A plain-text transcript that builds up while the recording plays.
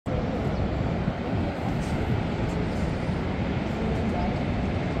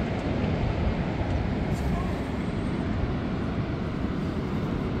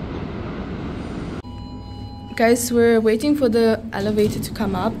Guys, we're waiting for the elevator to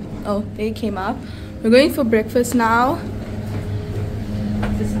come up. Oh, they came up. We're going for breakfast now.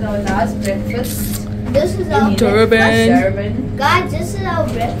 This is our last breakfast. This is our Durban. Guys, this is our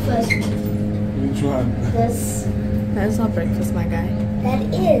breakfast. Which one? This. That's not breakfast, my guy. That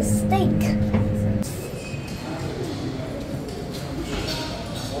is steak.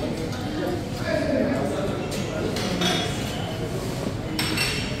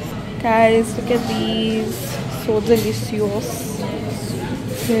 Guys, look at these. So delicious.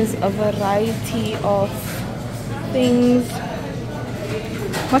 There's a variety of things.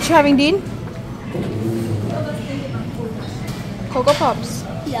 What you having, Dean? Cocoa Pops.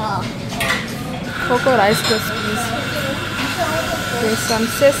 Yeah. Cocoa Rice Krispies. There's some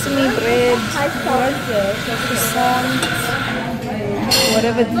sesame bread. Croissant.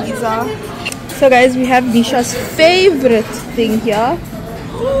 Whatever these are. So guys, we have Nisha's favorite thing here.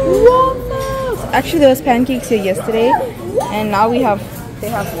 Waffles! Actually, there was pancakes here yesterday, and now they have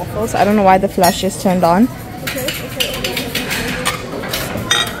waffles. I don't know why the flash is turned on.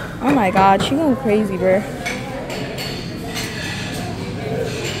 Oh my god, she going crazy, bro.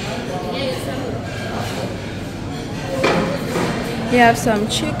 We have some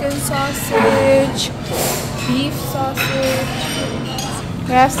chicken sausage, beef sausage.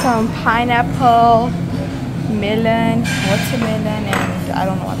 We have some pineapple, melon, watermelon, and I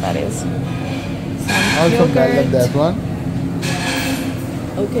don't know what that is. Some Also yogurt. that one.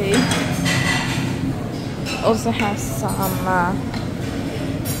 Okay. Also have some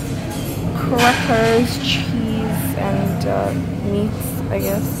crackers, cheese, and meats, I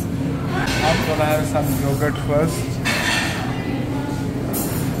guess. I'm gonna have some yogurt first.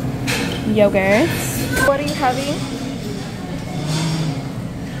 Yogurt. What are you having?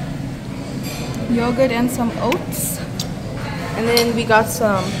 Yogurt and some oats. And then we got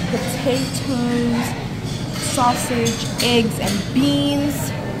some potatoes, sausage, eggs, and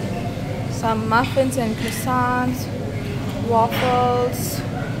beans. Some muffins and croissants, waffles,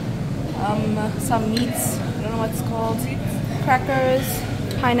 some meats, I don't know what it's called, crackers,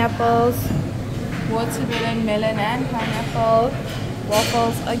 pineapples, watermelon, melon, and pineapple,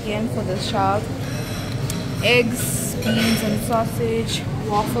 waffles again for this child, eggs, beans, and sausage,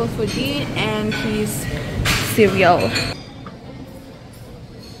 waffle for Dean, and his cereal.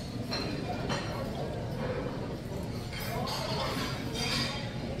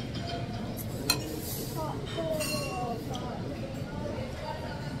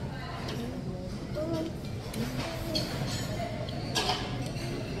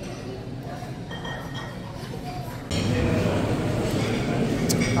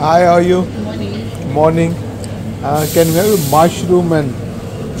 Hi, how are you? Morning. Morning. Can we have mushroom and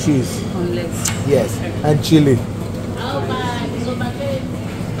cheese? Omelets. Yes. And chili.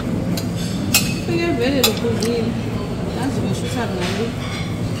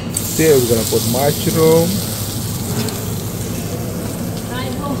 There we're gonna put mushroom.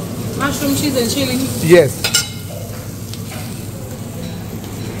 Mushroom, cheese, and chili. Yes.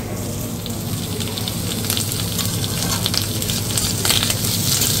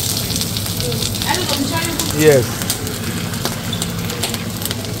 Yes.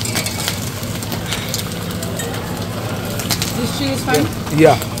 This chili is fine?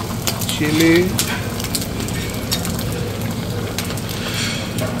 Yeah. Chili.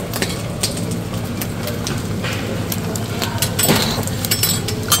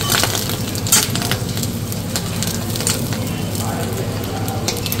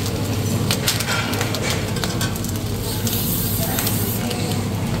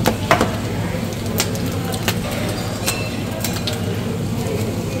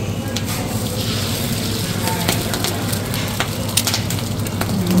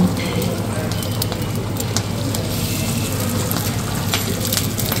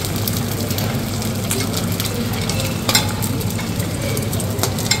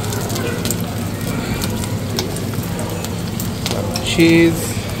 Cheese.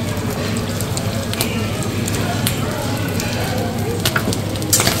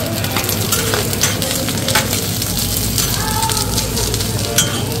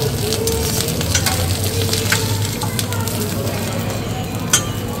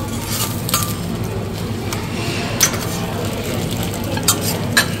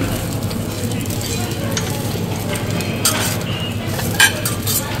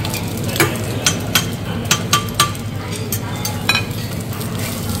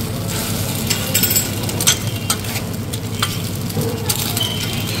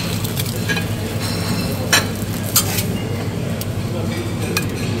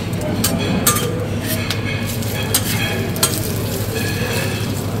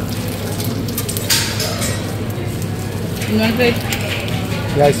 want it?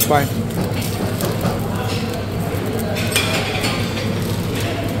 Yeah, it's fine.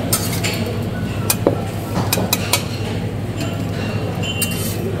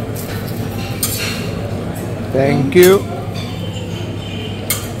 Thank you.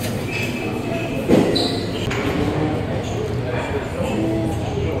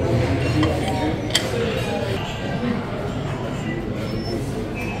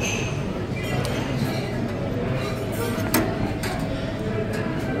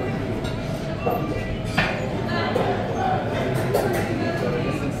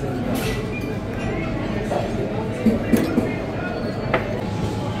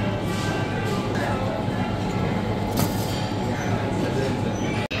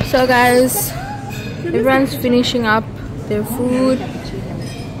 So guys, everyone's finishing up their food.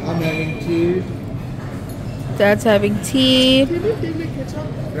 I'm having tea. Dad's having tea.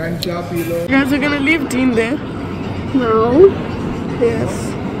 Grandpa pillow. You guys are gonna leave Dean there? No. Yes.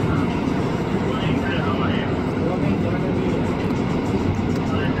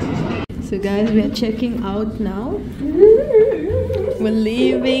 So guys, we are checking out now. We're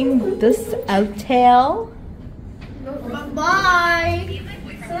leaving this hotel. Bye.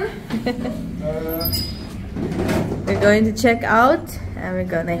 We're going to check out and we're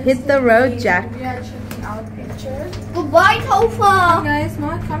gonna hit the road, Jack. We are checking out pictures. Goodbye, Topher. Guys,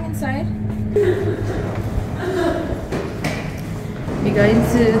 Mark, come inside. We're going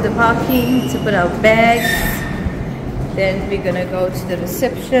to the parking to put our bags. Then we're gonna go to the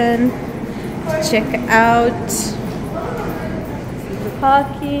reception, check out the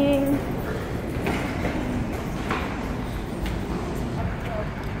parking.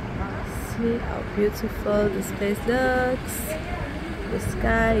 See how beautiful this place looks. The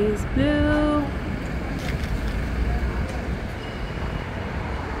sky is blue.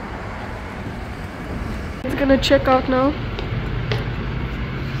 It's gonna check out now.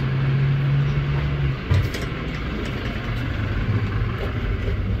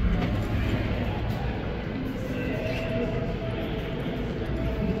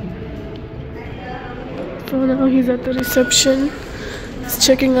 So now he's at the reception. He's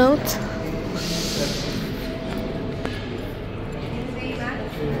checking out.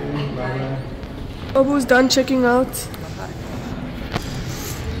 Babu's done checking out.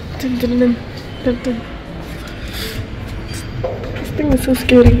 Dun, dun, dun, dun, dun. This thing is so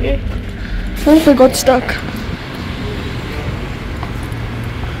scary, eh? What if I got stuck?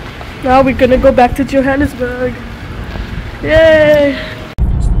 Now we're gonna go back to Johannesburg. Yay!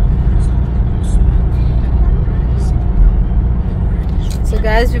 So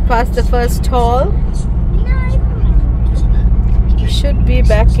guys, we passed the first toll. We should be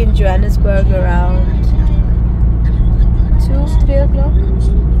back in Johannesburg around 2, 3 o'clock.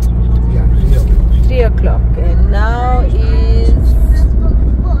 Yeah, 3 o'clock, and now is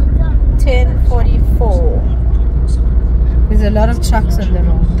 10:44. There's a lot of trucks on the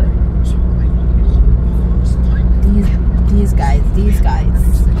road though. These guys.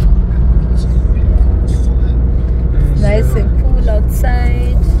 Nice and cool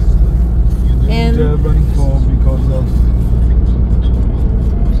outside. And Durban for because of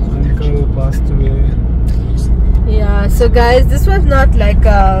uncle passed away. yeah, so guys, this was not like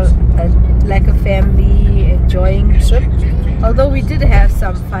a family enjoying trip, although we did have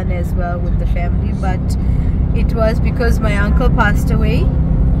some fun as well with the family, but it was because my uncle passed away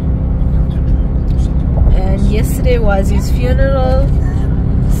and yesterday was his funeral,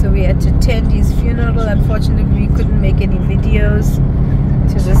 so we had to attend his funeral. Unfortunately, we couldn't make any videos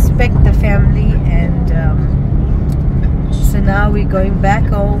to respect the family, and so now we're going back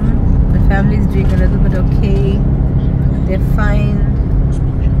home. The family's doing a little bit okay, they're fine.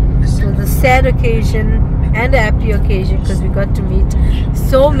 It was a sad occasion and a happy occasion because we got to meet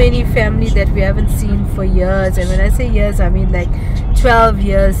so many family that we haven't seen for years, and when I say years, I mean like 12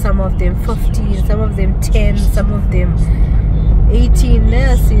 years, some of them 15, some of them 10, some of them 18.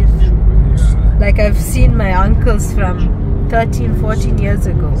 Yes, like I've seen my uncles from 13, 14 years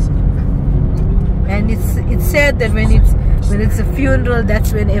ago, and it's sad that when it's a funeral,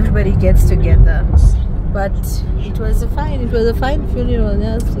 that's when everybody gets together. But it was a fine funeral.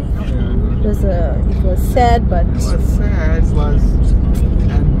 Yes. It was sad, but It was sad,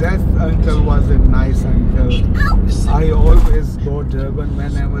 and that uncle was a nice uncle. I always go Durban.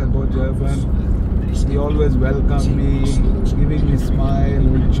 Whenever I go Durban, he always welcomed me, giving me smile,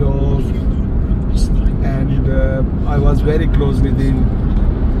 with joke, and I was very close with him.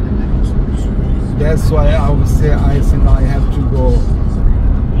 That's why I would say I have to go.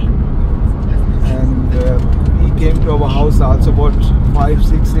 And he came to our house also about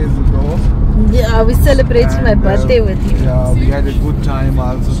 5-6 years ago. Yeah, we celebrated my birthday with you. Yeah, we had a good time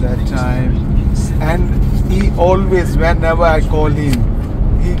also that time. And he always, whenever I call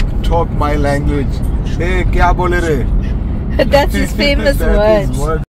him, he talk my language. Hey, kya bole re? That's his famous That is words.